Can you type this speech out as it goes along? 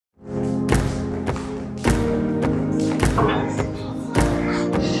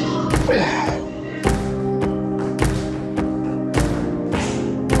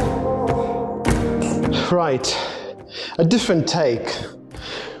Right, a different take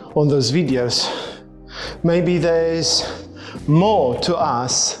on those videos. Maybe there's more to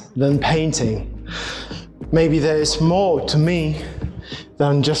us than painting. Maybe there's more to me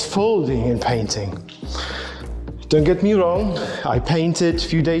than just folding and painting. Don't get me wrong, I painted a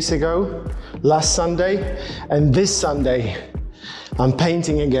few days ago, last Sunday, and this Sunday I'm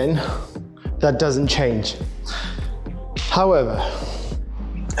painting again. That doesn't change. However,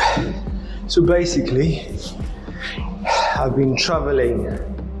 so basically, I've been traveling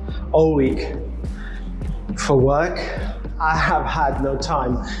all week for work. I have had no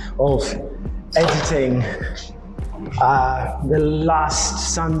time of editing the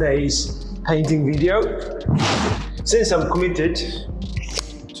last Sunday's painting video. Since I'm committed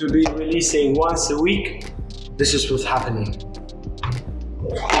to be releasing once a week, this is what's happening.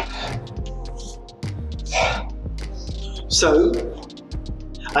 So,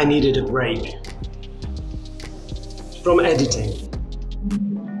 I needed a break from editing.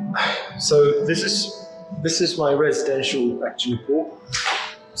 So this is my residential actually pool.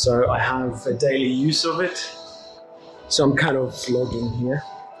 So I have a daily use of it. So I'm kind of vlogging here.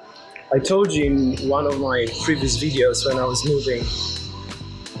 I told you in one of my previous videos when I was moving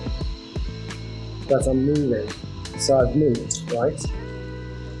that I'm moving. So I've moved, right?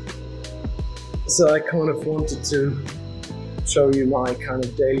 So I kind of wanted to show you my kind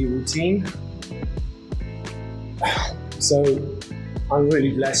of daily routine. So I'm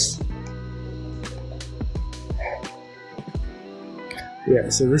really blessed. Yeah,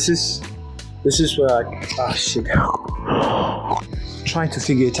 so this is where I trying to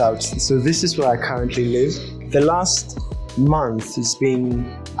figure it out. So this is where I currently live. The last month has been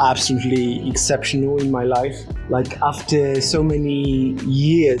absolutely exceptional in my life. Like after so many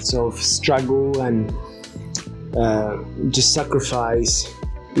years of struggle and just sacrifice,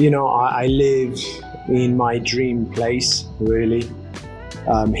 you know, I live in my dream place, really,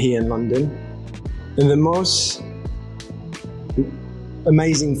 here in London. And the most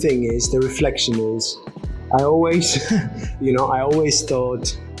amazing thing is, the reflection is, I always, you know, I always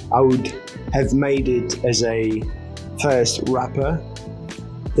thought I would have made it as a first rapper,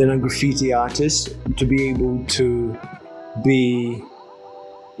 then a graffiti artist, to be able to be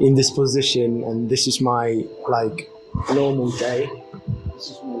in this position, and this is my like normal day.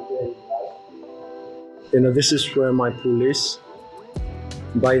 This is my daily life. You know, this is where my pool is,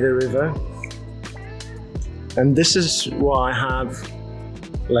 by the river, and this is what I have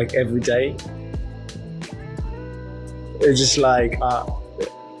like every day. It's just like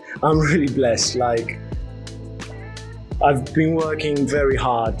I'm really blessed. Like I've been working very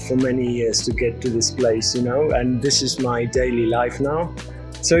hard for many years to get to this place, you know, and this is my daily life now.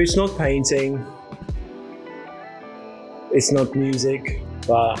 So it's not painting, it's not music,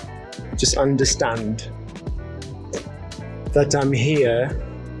 but just understand that I'm here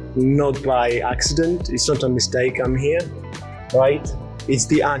not by accident. It's not a mistake I'm here, right? It's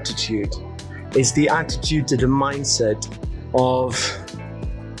the attitude. It's the attitude and the mindset of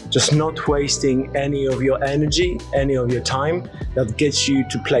just not wasting any of your energy, any of your time, that gets you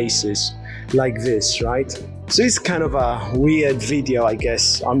to places like this, right? So it's kind of a weird video, I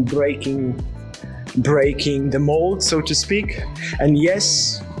guess. I'm breaking the mold, so to speak. And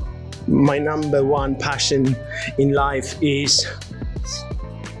yes, my number one passion in life is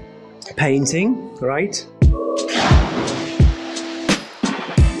painting, right?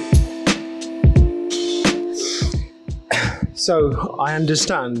 So I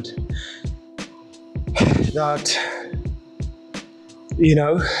understand that, you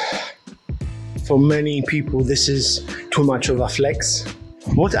know, for many people this is too much of a flex.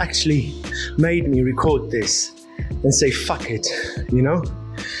 What actually made me record this and say fuck it, you know?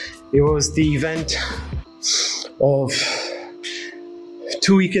 It was the event of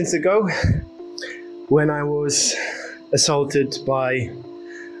 2 weekends ago when I was assaulted by,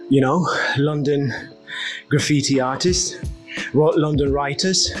 you know, London graffiti artists, London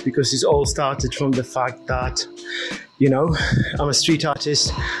writers, because it all started from the fact that, you know, I'm a street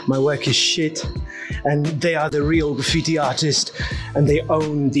artist, my work is shit, and they are the real graffiti artists and they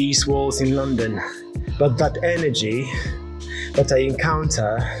own these walls in London. But that energy that I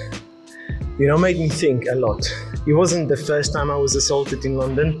encounter, you know, made me think a lot. It wasn't the first time I was assaulted in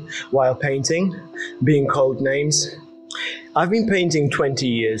London while painting, being called names. I've been painting 20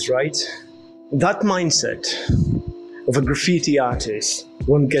 years, right? That mindset of a graffiti artist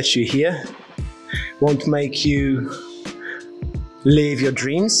won't get you here, won't make you live your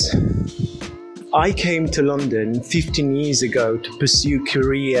dreams. I came to London 15 years ago to pursue a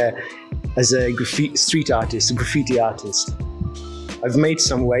career as a street artist, a graffiti artist. I've made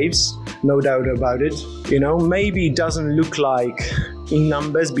some waves, no doubt about it. You know, maybe it doesn't look like in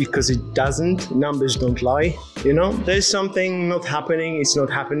numbers, because it doesn't. Numbers don't lie. You know, there's something not happening, it's not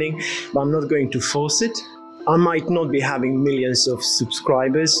happening, but I'm not going to force it. I might not be having millions of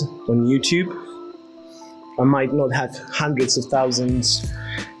subscribers on YouTube. I might not have hundreds of thousands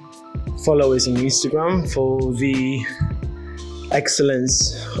followers on Instagram. For the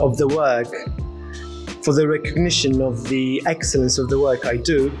excellence of the work, for the recognition of the excellence of the work I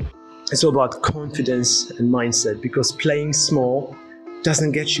do, it's all about confidence and mindset, because playing small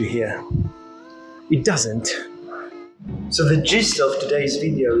doesn't get you here. It doesn't. So the gist of today's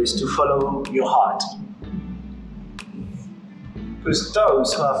video is to follow your heart. Because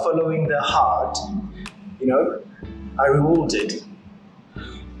those who are following their heart, you know, are rewarded.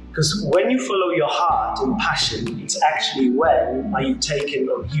 Because when you follow your heart and passion, it's actually when are you taken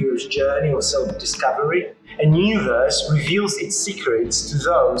on hero's journey or self-discovery, and the universe reveals its secrets to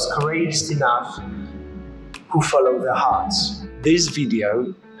those courageous enough who follow their hearts. This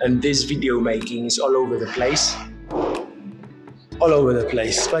video and this video making is all over the place. All over the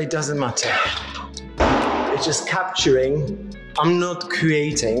place, but it doesn't matter. It's just capturing. I'm not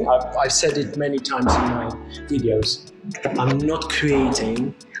creating. I've said it many times in my videos. I'm not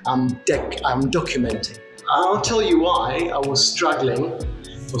creating. I'm documenting. I'll tell you why I was struggling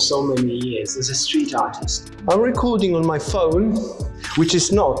for so many years as a street artist. I'm recording on my phone, which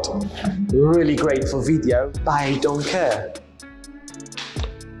is not really great for video, but I don't care.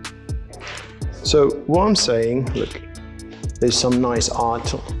 So what I'm saying, look, there's some nice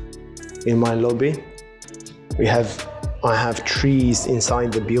art in my lobby. I have trees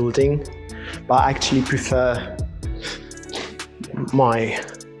inside the building, but I actually prefer my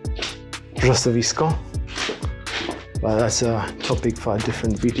Wrzowisko, but that's a topic for a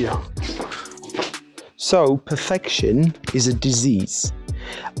different video. So perfection is a disease.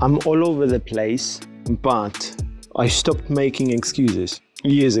 I'm all over the place, but I stopped making excuses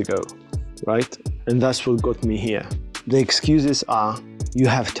years ago, right? And that's what got me here. The excuses are, you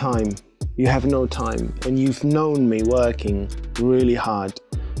have time, you have no time, and you've known me working really hard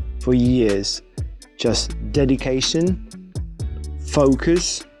for years. Just dedication,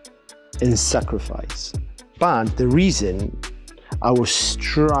 focus, and sacrifice. But the reason I was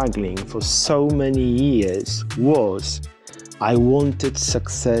struggling for so many years was I wanted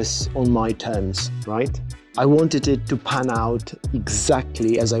success on my terms, right? I wanted it to pan out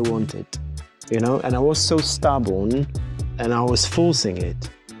exactly as I wanted, you know, and I was so stubborn and I was forcing it.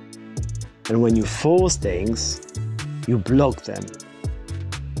 And when you force things, you block them,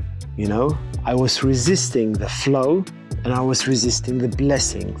 you know? I was resisting the flow and I was resisting the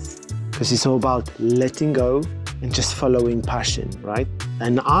blessings, because it's all about letting go and just following passion, right?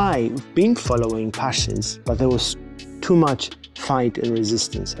 And I've been following passions, but there was too much fight and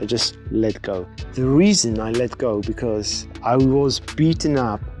resistance. I just let go. The reason I let go, because I was beaten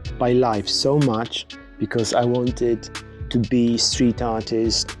up by life so much, because I wanted to be street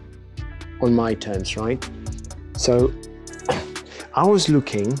artist on my terms, right? So I was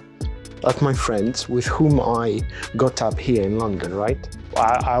looking at my friends with whom I got up here in London, right?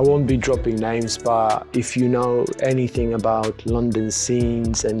 I won't be dropping names, but if you know anything about London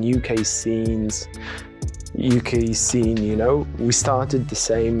scenes and UK scene, you know, we started at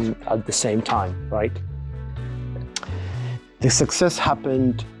the same time, right? The success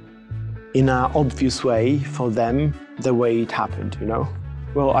happened in an obvious way for them, the way it happened, you know?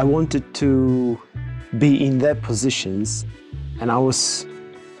 Well, I wanted to be in their positions and I was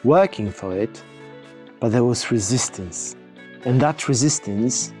working for it, but there was resistance. And that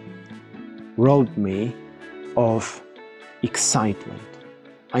resistance robbed me of excitement.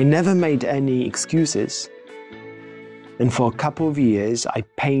 I never made any excuses. And for a couple of years, I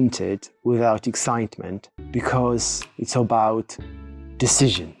painted without excitement, because it's about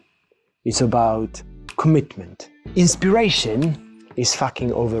decision. It's about commitment. Inspiration is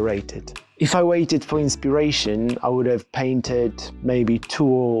fucking overrated. If I waited for inspiration, I would have painted maybe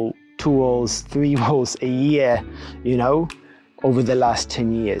two walls, 3 walls a year, you know, over the last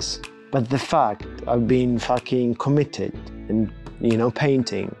 10 years. But the fact I've been fucking committed and, you know,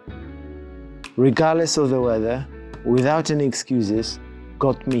 painting, regardless of the weather, without any excuses,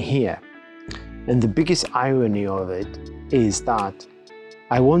 got me here. And the biggest irony of it is that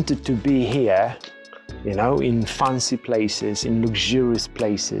I wanted to be here, you know, in fancy places, in luxurious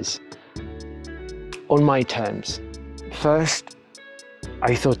places, on my terms. First,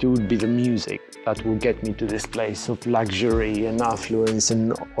 I thought it would be the music that will get me to this place of luxury and affluence,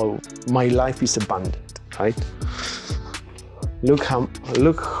 and my life is abundant, right? Look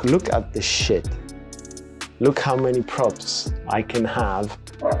at the shit. Look how many props I can have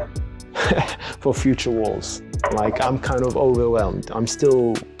for future walls. Like, I'm kind of overwhelmed. I'm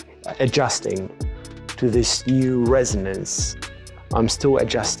still adjusting to this new resonance. I'm still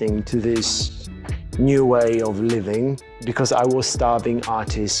adjusting to this new way of living, because I was starving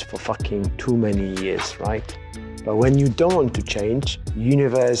artist for fucking too many years, right? But when you don't want to change,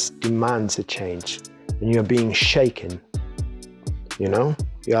 universe demands a change, and you're being shaken, you know?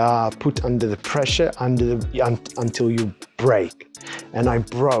 You are put under the pressure until you break. And I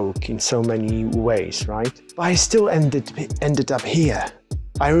broke in so many ways, right? But I still ended up here.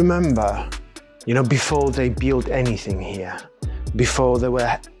 I remember, you know, before they built anything here, before there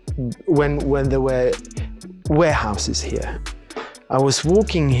were, when there were warehouses here, I was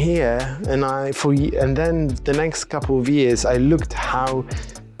walking here, and then the next couple of years, I looked how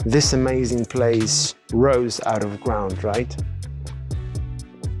this amazing place rose out of ground, right?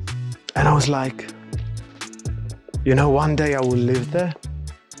 And I was like, you know, one day I will live there.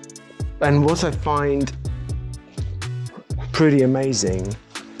 And what I find pretty amazing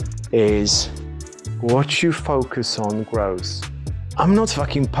is what you focus on grows. I'm not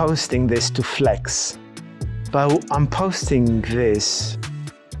fucking posting this to flex, but I'm posting this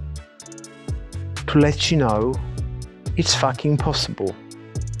to let you know it's fucking possible.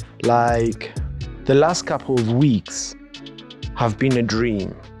 Like, the last couple of weeks have been a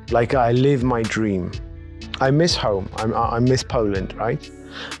dream. Like, I live my dream. I miss home. I miss Poland, right?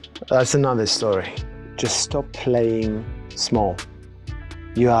 That's another story. Just stop playing small.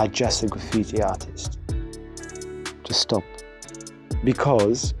 You are just a graffiti artist. Just stop.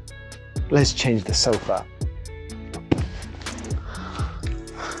 Because let's change the sofa.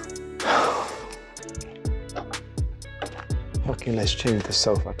 Fucking let's change the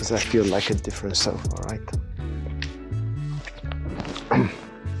sofa, because I feel like a different sofa, right?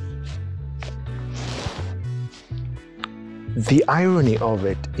 The irony of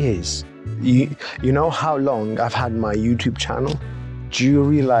it is, you know how long I've had my YouTube channel? Do you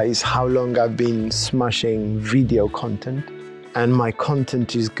realize how long I've been smashing video content? And my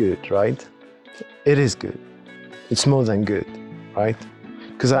content is good, right? It is good. It's more than good, right?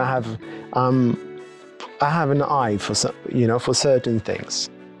 Because I have an eye for some, you know, for certain things.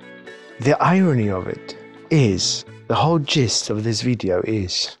 The irony of it is, the whole gist of this video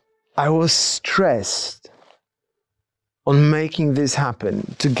is, I was stressed on making this happen,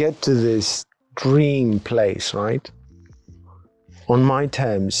 to get to this dream place, right? On my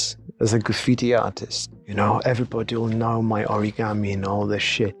terms, as a graffiti artist. You know, everybody will know my origami and all this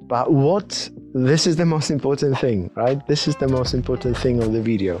shit. But this is the most important thing, right? This is the most important thing of the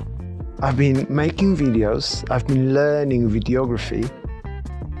video. I've been making videos, I've been learning videography.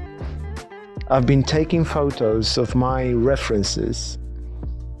 I've been taking photos of my references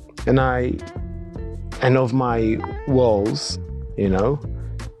and of my walls, you know,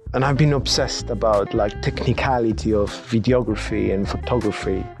 and I've been obsessed about like technicality of videography and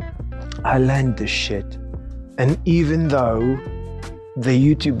photography. I learned this shit. And even though the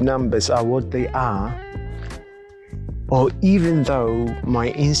YouTube numbers are what they are, or even though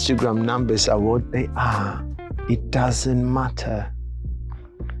my Instagram numbers are what they are, it doesn't matter.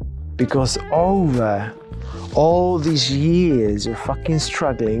 Because over all these years of fucking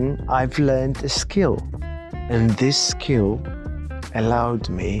struggling, I've learned a skill. And this skill allowed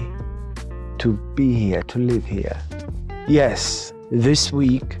me to be here, to live here. Yes, this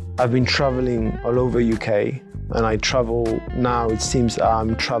week I've been traveling all over UK, and I travel now, it seems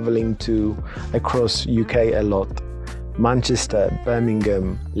I'm traveling across UK a lot. Manchester,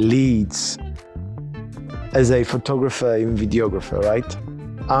 Birmingham, Leeds, as a photographer and videographer, right?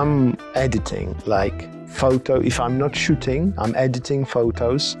 I'm editing if I'm not shooting, I'm editing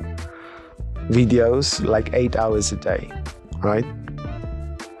photos, videos like 8 hours a day, right?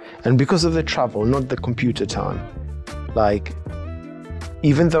 And because of the travel, not the computer time, like,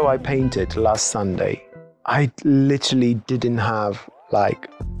 even though I painted last Sunday, I literally didn't have like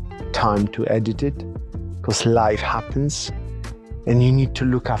time to edit it, because life happens and you need to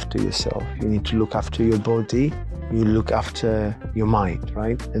look after yourself. You need to look after your body, you look after your mind,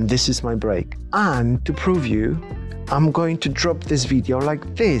 right? And this is my break. And to prove you, I'm going to drop this video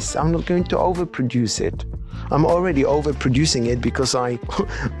like this. I'm not going to overproduce it. I'm already overproducing it because I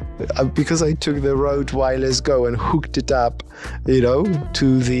took the Rode Wireless Go and hooked it up, you know,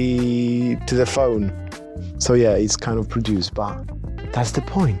 to the phone. So yeah, it's kind of produced, but that's the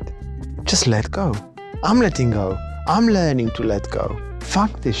point. Just let go. I'm letting go. I'm learning to let go.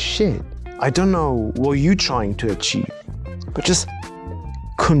 Fuck this shit. I don't know what you're trying to achieve, but just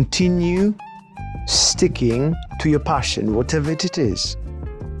continue sticking to your passion, whatever it is,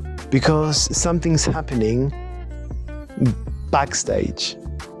 because something's happening backstage.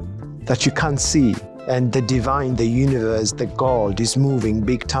 that you can't see, and the divine, the universe, the God is moving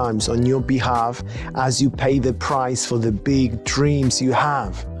big times on your behalf as you pay the price for the big dreams you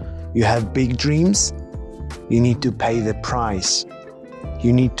have. You have big dreams, you need to pay the price.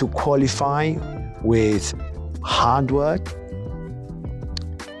 You need to qualify with hard work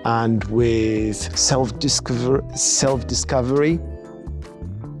and with self-discovery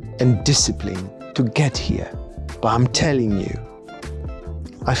and discipline to get here. But I'm telling you,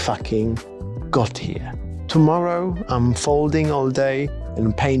 I fucking got here. Tomorrow I'm folding all day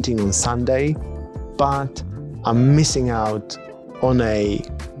and painting on Sunday, but I'm missing out on a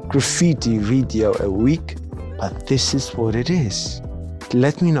graffiti video a week, but this is what it is.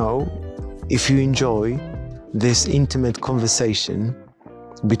 Let me know if you enjoy this intimate conversation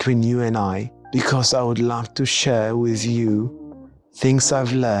between you and I, because I would love to share with you things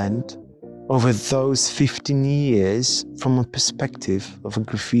I've learned over those 15 years from a perspective of a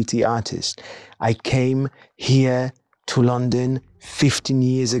graffiti artist. I came here to London 15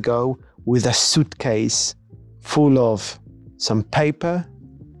 years ago with a suitcase full of some paper,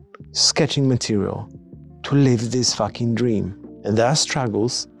 sketching material to live this fucking dream. And there are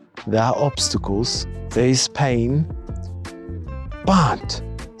struggles, there are obstacles, there is pain, but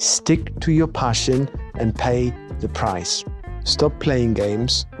stick to your passion and pay the price. Stop playing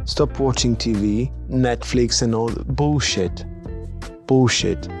games, stop watching TV, Netflix and all the bullshit.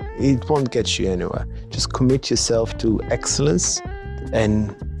 Bullshit. It won't get you anywhere. Just commit yourself to excellence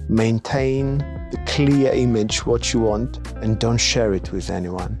and maintain the clear image, what you want, and don't share it with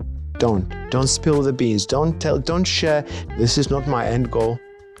anyone. Don't spill the beans. Don't share. This is not my end goal,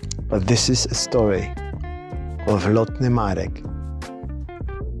 but this is a story of Lotne Marek,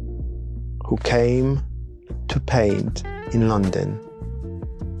 who came to paint in London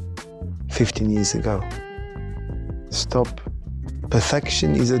 15 years ago. Stop.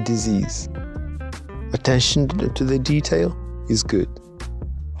 Perfection is a disease. Attention to the detail is good.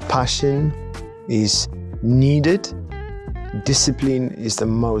 Passion is needed. Discipline is the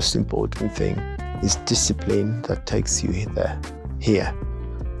most important thing. It's discipline that takes you here,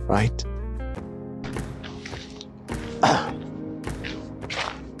 right?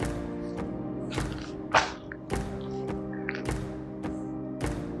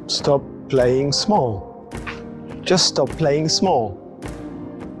 Stop playing small. Just stop playing small.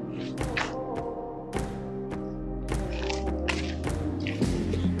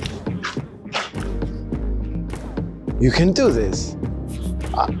 You can do this.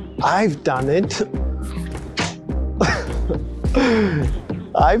 I've done it.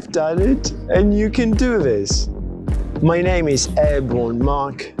 I've done it, and you can do this. My name is Airborne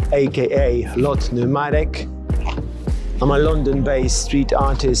Mark, aka Lotne Marek. I'm a London-based street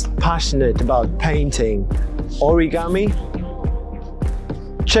artist passionate about painting origami.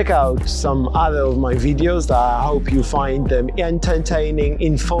 Check out some other of my videos that I hope you find them entertaining,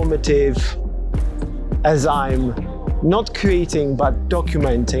 informative, as I'm not creating but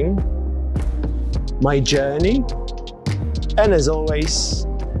documenting my journey. And as always,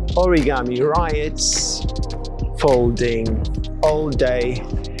 origami riots, folding all day,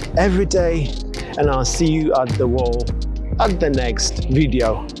 every day, and I'll see you at the wall at the next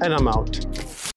video, and I'm out.